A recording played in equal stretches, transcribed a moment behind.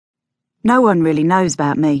No one really knows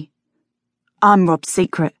about me. I'm Rob's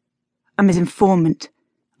secret. I'm his informant.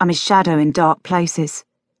 I'm his shadow in dark places.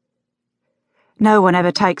 No one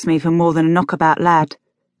ever takes me for more than a knockabout lad,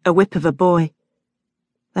 a whip of a boy.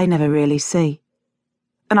 They never really see.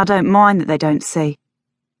 And I don't mind that they don't see.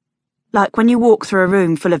 Like when you walk through a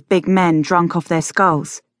room full of big men drunk off their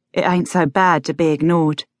skulls, it ain't so bad to be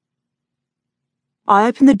ignored. I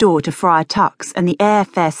opened the door to Friar Tuck's and the air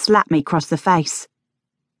fair slapped me across the face.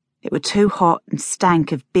 It were too hot and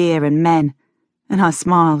stank of beer and men, and I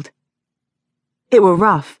smiled. It were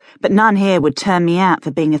rough, but none here would turn me out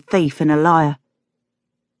for being a thief and a liar.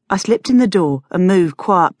 I slipped in the door and moved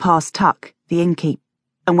quiet past Tuck, the innkeep,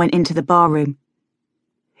 and went into the barroom.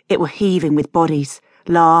 It were heaving with bodies,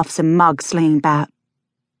 laughs and mugs slinging about.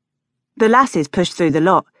 The lasses pushed through the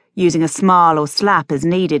lot, using a smile or slap as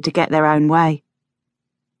needed to get their own way.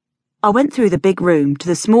 I went through the big room to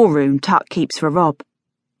the small room Tuck keeps for Rob.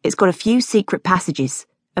 It's got a few secret passages,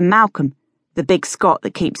 and Malcolm, the big Scot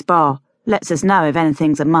that keeps bar, lets us know if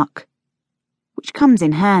anything's amuck. Which comes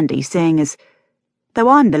in handy, seeing as, though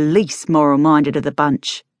I'm the least moral-minded of the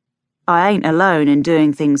bunch, I ain't alone in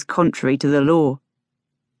doing things contrary to the law.